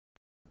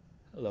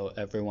Hello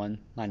everyone,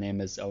 my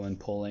name is Owen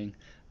Poling.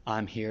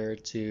 I'm here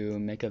to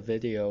make a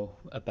video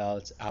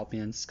about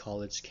Albion's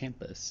college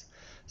campus.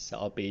 So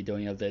I'll be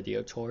doing a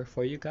video tour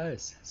for you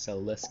guys. So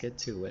let's get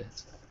to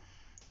it.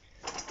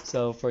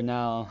 So for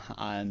now,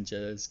 I'm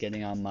just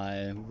getting out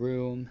my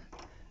room,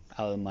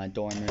 out of my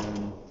dorm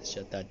room,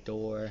 shut that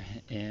door,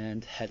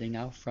 and heading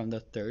out from the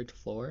third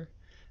floor,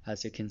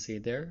 as you can see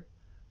there,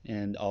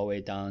 and all the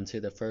way down to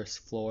the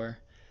first floor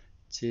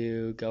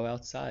to go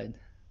outside.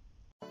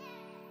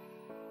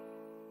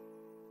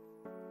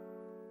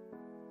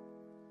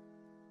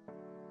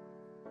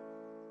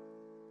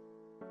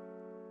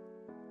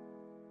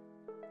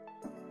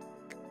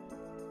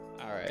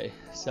 Alright,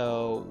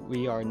 so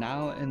we are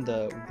now in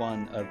the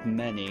one of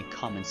many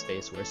common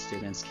space where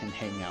students can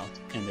hang out,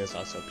 and there's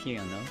also a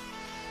piano.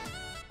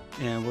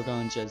 And we're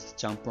going to just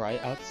jump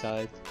right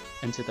outside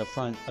into the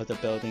front of the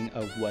building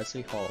of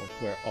Wesley Hall,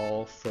 where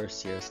all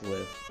first years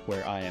live,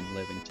 where I am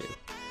living to.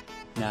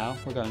 Now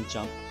we're going to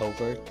jump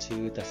over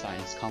to the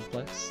science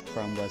complex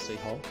from Wesley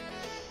Hall.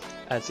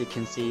 As you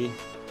can see,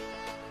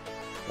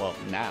 well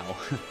now,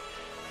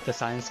 the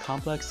science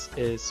complex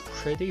is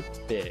pretty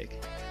big.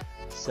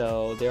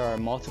 So there are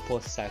multiple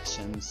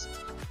sections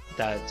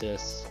that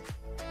just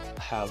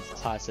have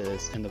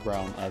classes in the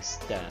realm of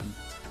STEM.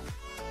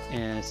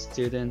 And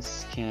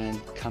students can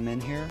come in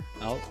here,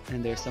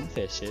 and there's some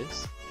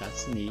fishes,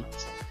 that's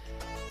neat.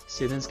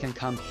 Students can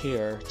come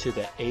here to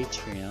the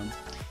atrium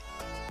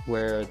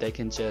where they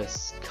can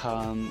just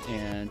come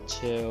and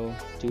chill,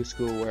 do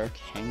schoolwork,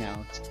 hang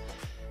out,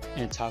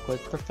 and talk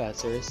with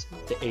professors.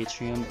 The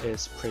atrium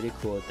is pretty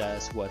cool,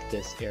 that's what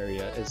this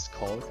area is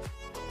called.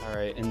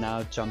 Alright, and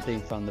now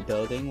jumping from the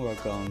building, we're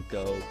going to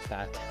go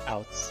back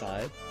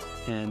outside.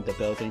 And the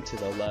building to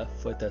the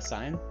left with the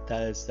sign,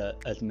 that is the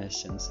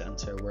admission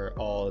center where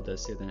all the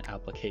student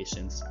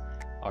applications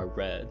are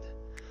read.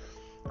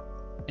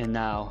 And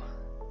now,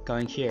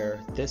 going here,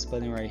 this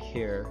building right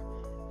here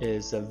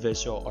is a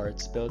visual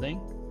arts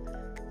building.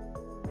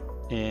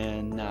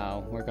 And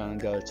now we're going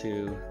to go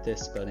to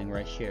this building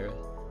right here,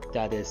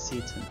 that is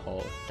Seton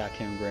Hall, that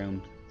can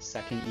room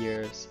second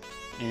years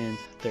and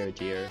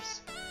third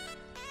years.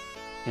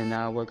 And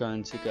now we're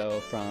going to go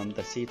from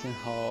the Seton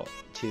Hall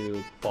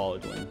to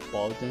Baldwin.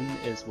 Baldwin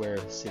is where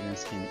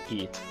students can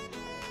eat.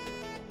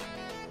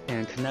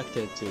 And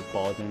connected to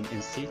Baldwin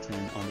and Seton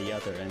on the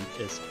other end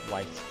is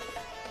White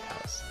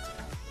House.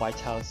 White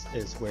House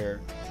is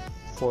where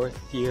fourth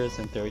years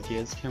and third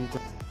years can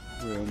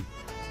room.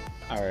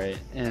 Alright,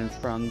 and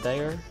from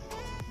there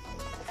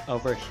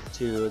over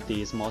to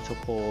these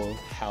multiple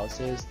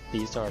houses,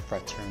 these are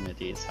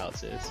fraternities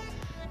houses.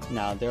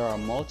 Now there are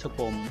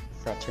multiple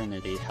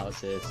fraternity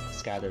houses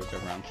scattered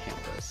around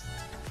campus.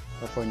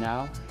 But for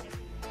now,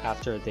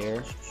 after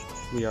there,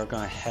 we are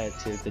going to head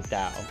to the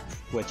Dow,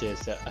 which is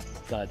the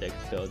athletic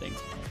building.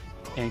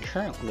 And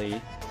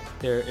currently,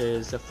 there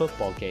is a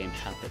football game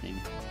happening.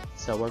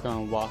 So we're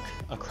going to walk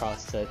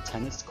across the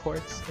tennis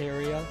courts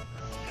area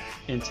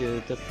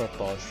into the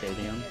football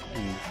stadium,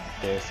 and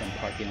there's some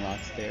parking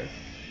lots there.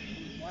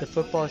 The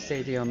football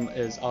stadium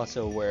is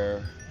also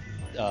where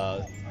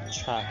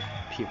track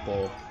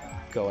people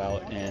go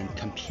out and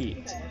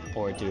compete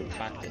or do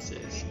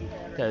practices.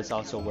 That is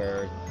also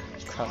where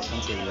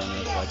cross-country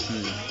runners like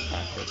me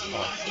practice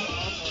also.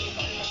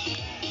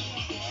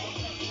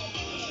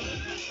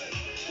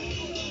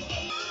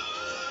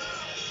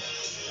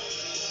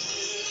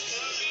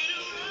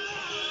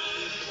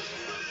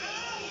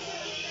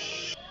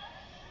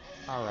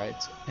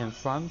 Alright, and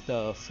from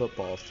the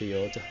football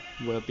field,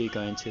 we'll be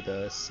going to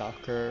the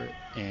soccer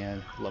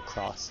and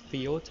lacrosse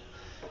field.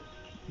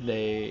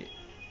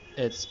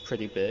 It's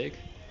pretty big.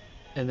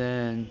 And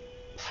then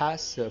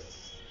past the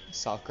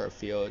soccer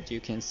field,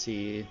 you can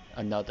see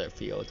another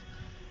field.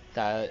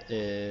 That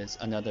is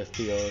another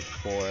field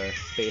for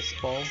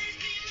baseball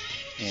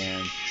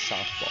and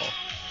softball.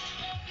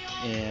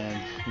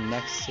 And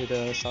next to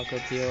the soccer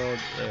field,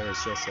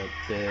 there's just a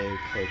big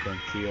open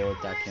field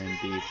that can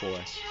be for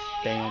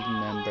band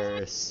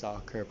members,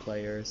 soccer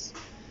players.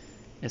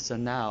 And so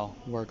now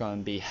we're going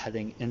to be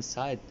heading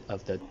inside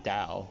of the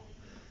Dow.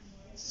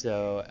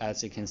 So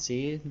as you can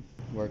see,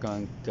 we're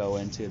going to go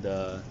into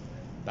the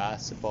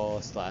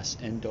basketball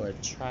 / indoor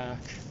track.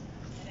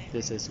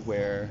 This is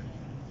where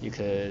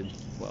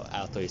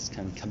athletes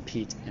can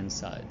compete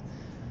inside.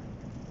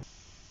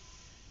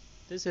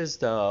 This is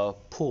the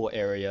pool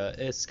area.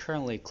 It's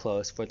currently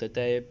closed for the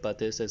day, but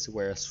this is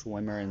where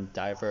swimmer and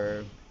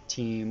diver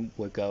team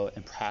would go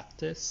and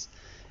practice.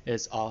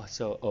 It's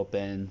also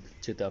open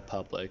to the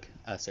public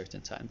at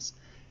certain times.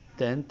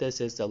 Then this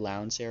is the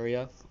lounge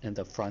area in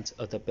the front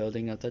of the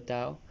building of the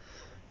Dow.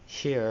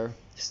 Here,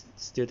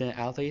 student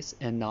athletes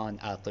and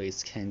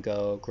non-athletes can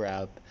go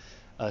grab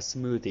a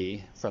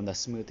smoothie from the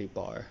smoothie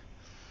bar.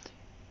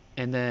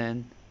 And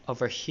then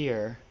over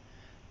here,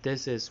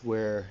 this is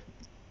where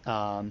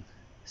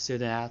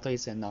student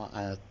athletes and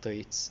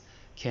non-athletes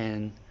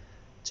can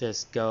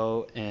just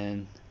go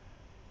and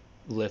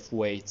lift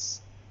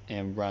weights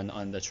and run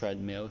on the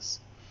treadmills.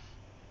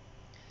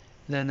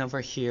 Then over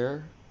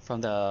here,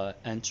 from the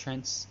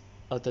entrance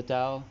of the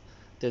Dow.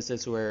 This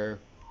is where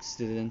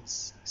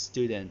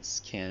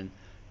students can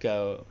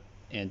go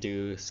and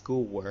do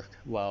schoolwork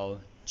while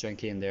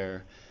drinking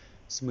their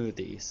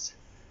smoothies.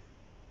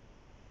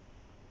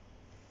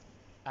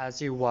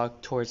 As you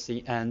walk towards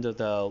the end of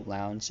the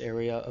lounge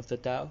area of the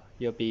Dow,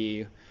 you'll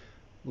be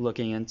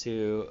looking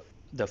into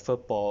the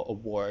football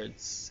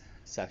awards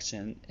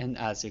section, and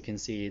as you can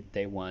see,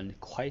 they won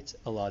quite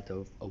a lot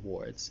of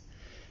awards.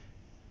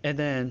 And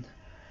then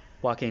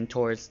walking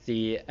towards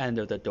the end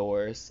of the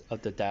doors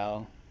of the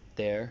Dow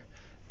there,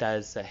 that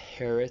is the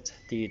Harriet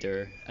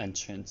Theater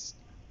entrance.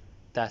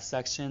 That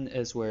section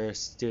is where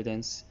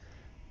students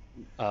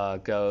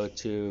go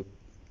to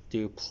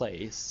do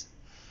plays.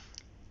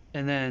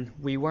 And then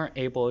we weren't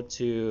able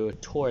to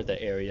tour the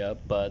area,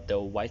 but the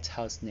White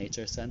House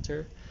Nature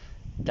Center,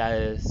 that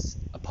is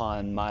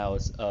upon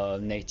miles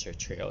of nature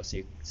trails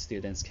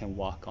students can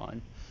walk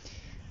on.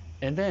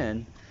 And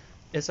then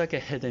it's like a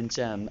hidden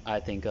gem I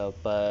think of,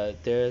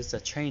 but there's a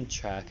train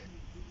track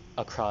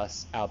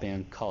across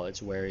Albion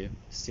College where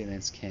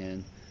students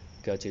can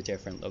go to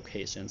different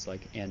locations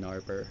like Ann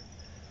Arbor.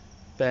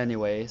 But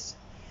anyways,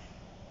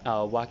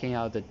 walking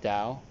out of the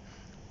Dow,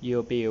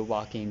 you'll be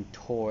walking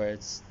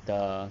towards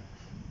the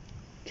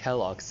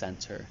Kellogg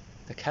Center.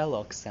 The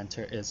Kellogg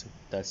Center is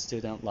the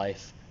student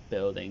life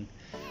building.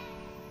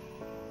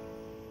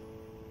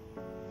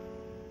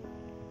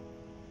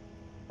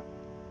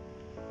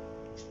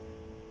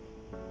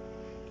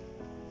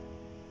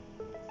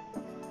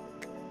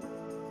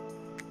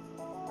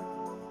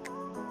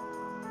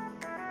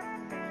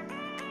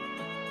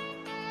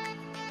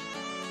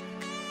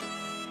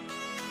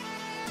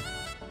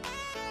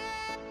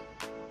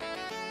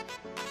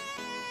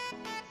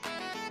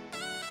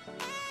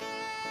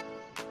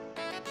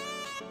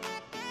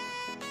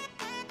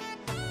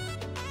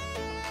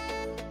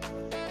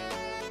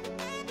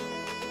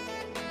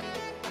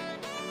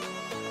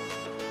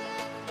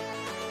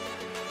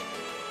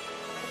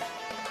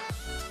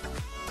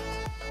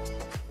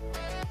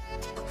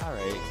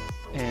 Alright,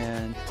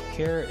 and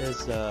here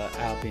is the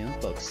Albion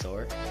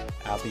bookstore.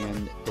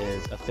 Albion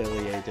is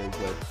affiliated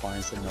with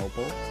Barnes &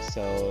 Noble,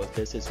 so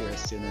this is where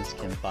students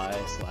can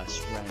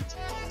buy/rent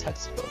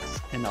textbooks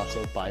and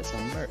also buy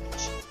some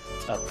merch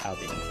of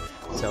Albion.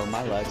 So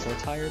my legs were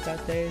tired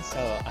that day, so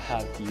I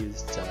have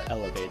used the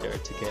elevator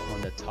to get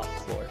on the top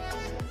floor.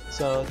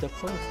 So the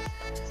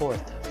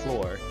fourth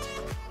floor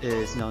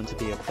is known to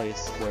be a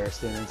place where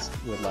students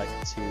would like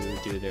to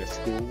do their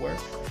schoolwork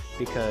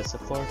because the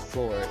fourth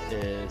floor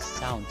is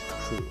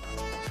soundproof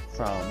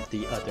from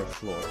the other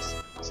floors,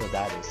 so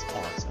that is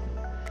awesome.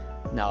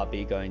 Now I'll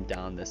be going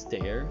down the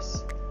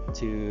stairs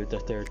to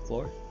the third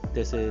floor.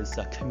 This is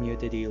a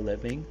community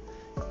living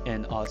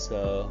and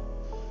also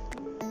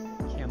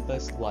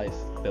campus life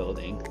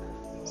building.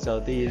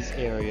 So these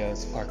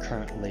areas are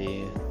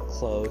currently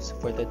closed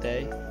for the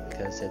day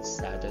because it's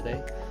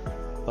Saturday,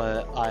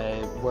 but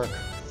I work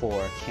for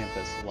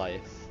campus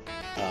life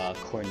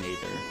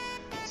coordinator,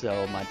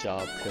 so my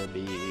job could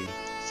be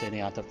sitting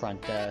at the front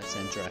desk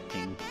and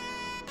directing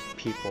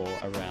people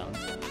around.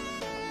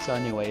 So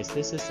anyways,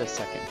 this is the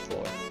second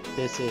floor.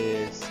 This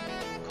is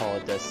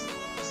called the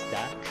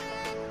stack.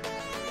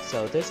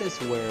 So this is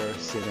where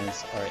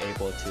students are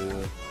able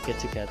to get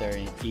together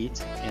and eat,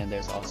 and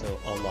there's also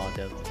a lot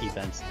of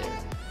events there.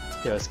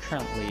 There's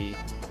currently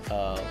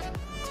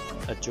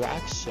a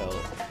drag show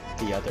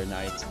the other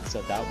night,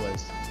 so that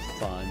was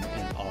fun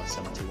and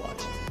awesome to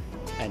watch.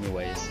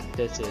 Anyways,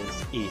 this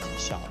is Eat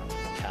Shop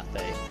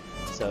Cafe.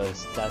 So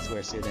that's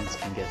where students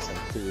can get some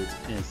food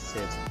and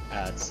sit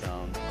at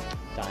some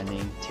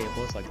dining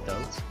tables like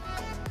those.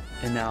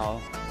 And now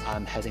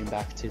I'm heading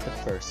back to the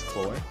first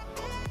floor,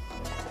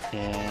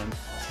 and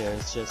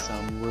there's just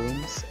some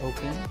rooms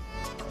open.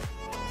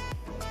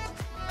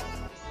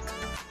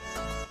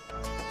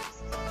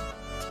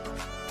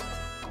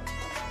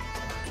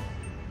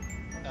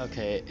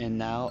 Okay, and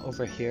now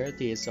over here,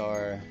 these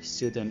are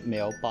student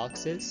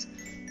mailboxes,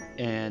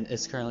 and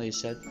it's currently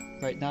shut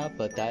right now,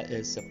 but that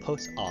is the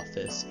post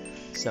office.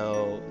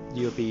 So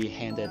you'll be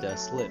handed a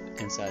slip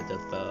inside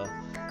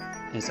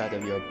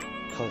of your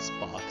post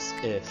box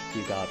if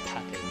you got a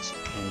package,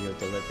 and you'll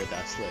deliver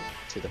that slip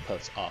to the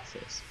post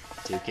office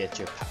to get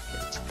your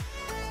package.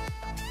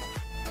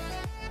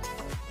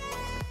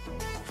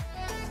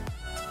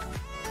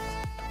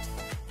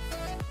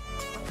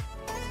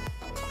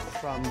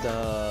 From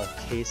the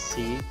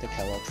KC, the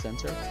Kellogg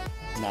Center,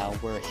 now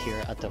we're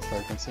here at the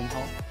Ferguson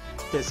Hall.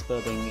 This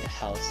building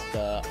houses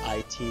the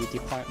IT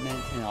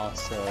department and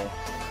also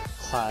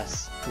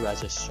class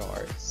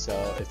registrar. So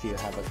if you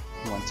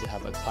want to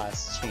have a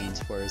class change,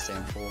 for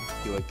example,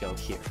 you would go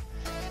here.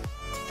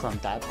 From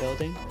that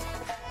building,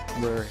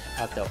 we're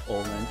at the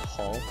Olin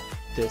Hall.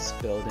 This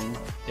building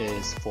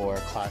is for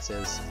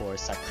classes for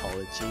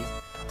psychology,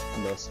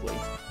 mostly.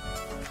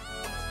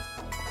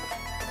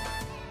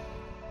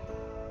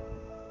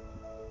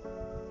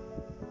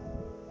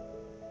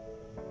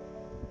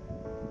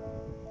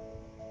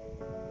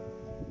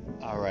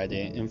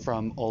 Alrighty, and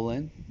from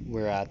Olin,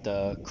 we're at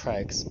the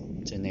Craig's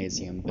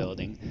Gymnasium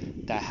building.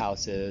 that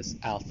houses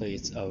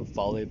athletes of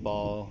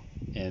volleyball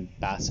and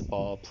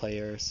basketball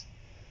players.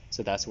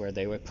 So that's where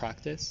they would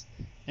practice.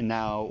 And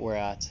now we're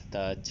at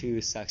the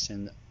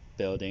two-section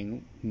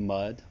building,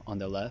 Mud on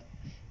the left,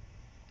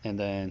 and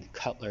then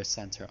Cutler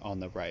Center on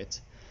the right.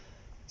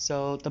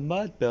 So the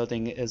Mud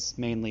building is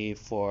mainly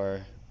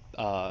for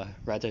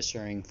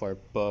registering for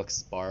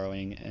books,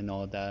 borrowing, and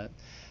all that.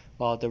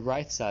 While the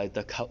right side,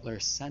 the Cutler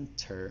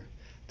Center,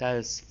 that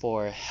is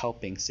for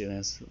helping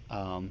students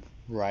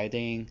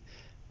writing,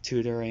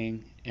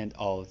 tutoring, and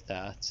all of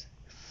that.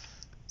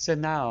 So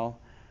now,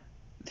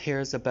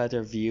 here's a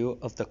better view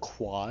of the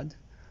quad.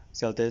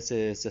 So this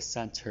is the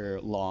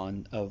center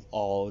lawn of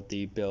all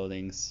the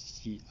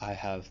buildings I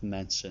have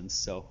mentioned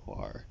so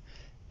far.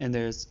 And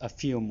there's a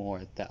few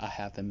more that I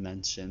haven't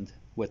mentioned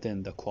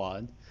within the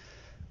quad.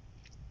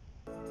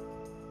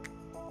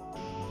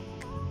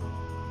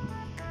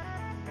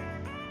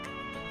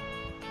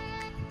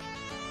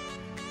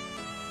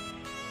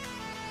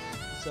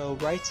 So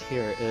right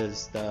here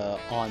is the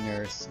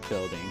honors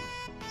building.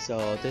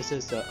 So this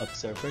is the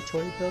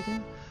observatory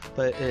building,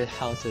 but it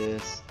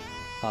houses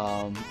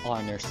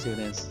honor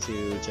students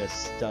to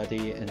just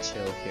study and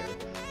chill here.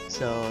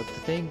 So the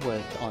thing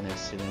with honor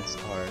students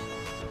are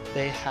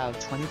they have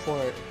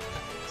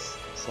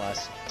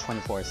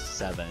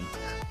 24/7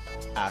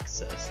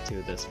 access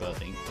to this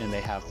building, and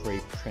they have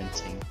free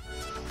printing.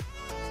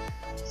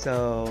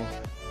 So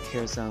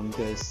here's some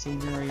good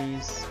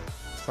sceneries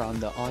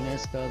from the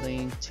honors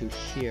building to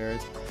here.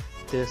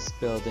 This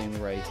building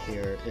right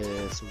here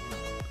is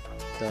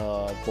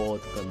the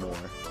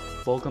Voldemort.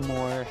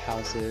 Voldemort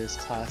houses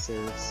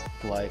classes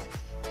like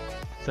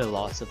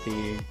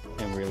philosophy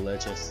and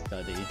religious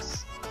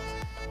studies.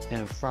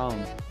 And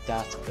from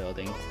that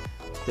building,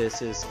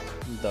 this is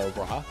the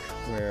rock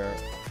where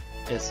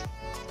it's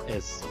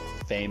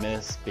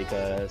famous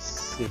because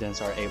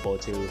students are able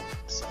to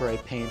spray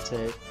paint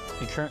it.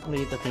 And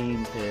currently the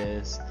theme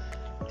is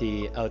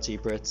the LG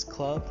Brits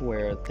Club,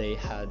 where they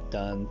had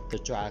done the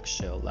drag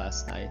show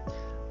last night.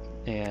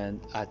 And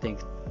I think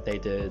they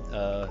did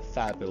a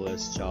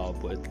fabulous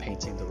job with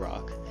painting the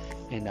rock.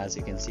 And as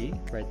you can see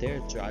right there,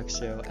 drag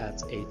show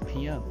at 8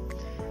 p.m.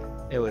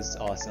 It was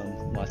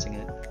awesome watching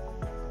it.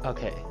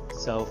 Okay,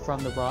 so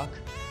from the rock,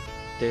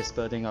 this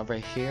building over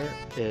here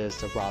is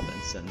the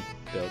Robinson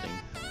building.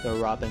 The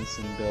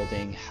Robinson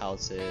building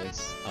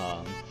houses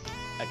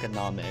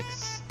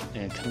economics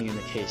and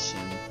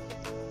communication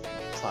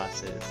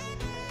classes.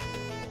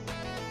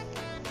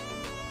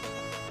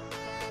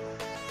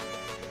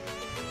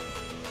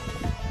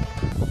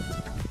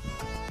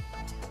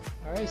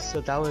 Alright,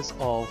 so that was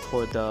all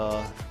for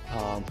the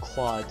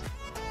quad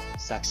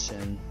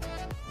section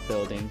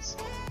buildings.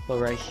 But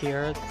right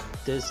here,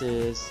 this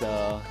is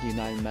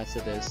United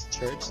Methodist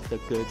Church, the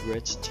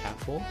Goodrich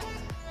Chapel.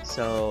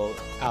 So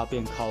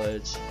Albion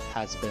College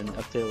has been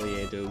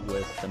affiliated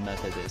with the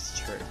Methodist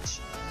Church.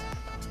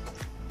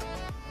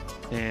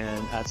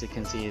 And as you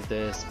can see,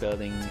 this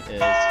building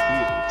is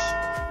huge.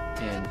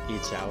 And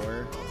each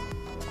hour,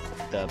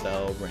 the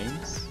bell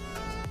rings.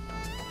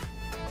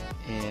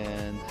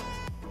 And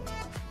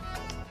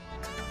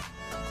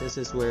this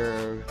is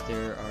where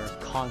there are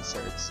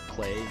concerts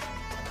played,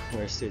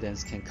 where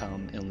students can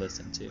come and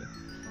listen to.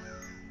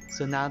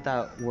 So now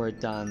that we're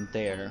done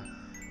there,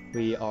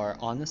 we are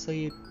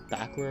honestly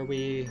back where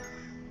we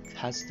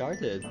had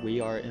started.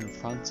 We are in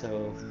front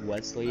of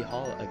Wesley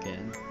Hall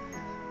again.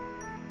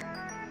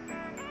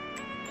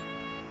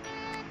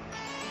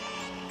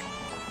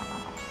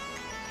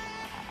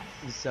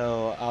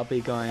 So I'll be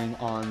going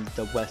on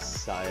the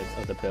west side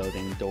of the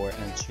building door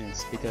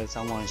entrance because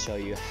I want to show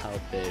you how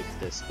big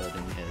this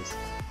building is.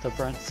 The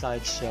front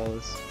side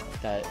shows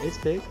that it's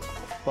big,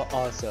 but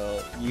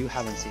also you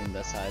haven't seen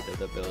the side of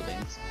the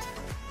buildings.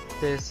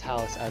 This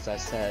house, as I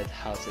said,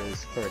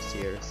 houses first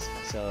years,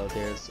 so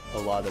there's a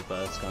lot of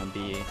us going to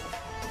be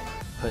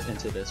put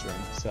into this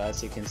room. So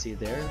as you can see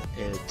there,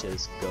 it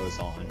just goes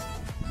on.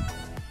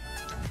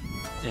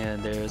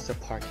 And there's a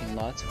parking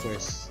lot where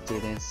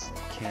students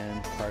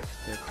can park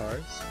their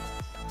cars.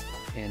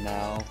 And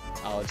now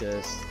I'll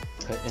just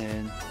put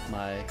in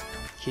my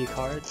key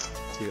card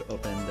to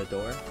open the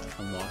door,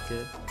 unlock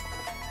it.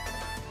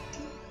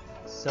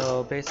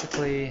 So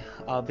basically,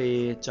 I'll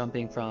be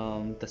jumping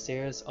from the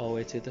stairs all the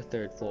way to the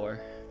 3rd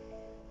floor.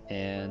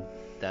 And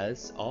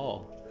that's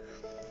all.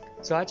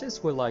 So I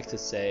just would like to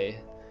say,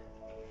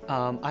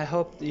 I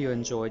hope you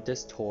enjoyed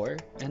this tour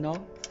and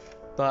all,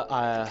 but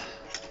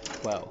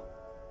well,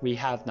 we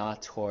have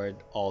not toured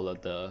all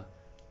of the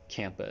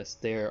campus.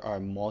 There are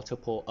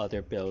multiple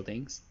other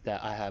buildings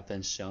that I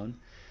haven't shown.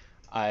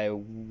 I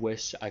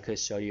wish I could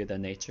show you the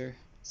nature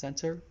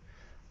center.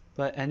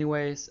 But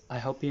anyways, I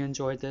hope you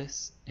enjoyed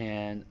this,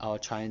 and I'll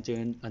try and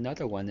do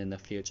another one in the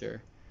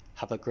future.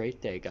 Have a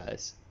great day,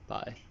 guys.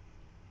 Bye.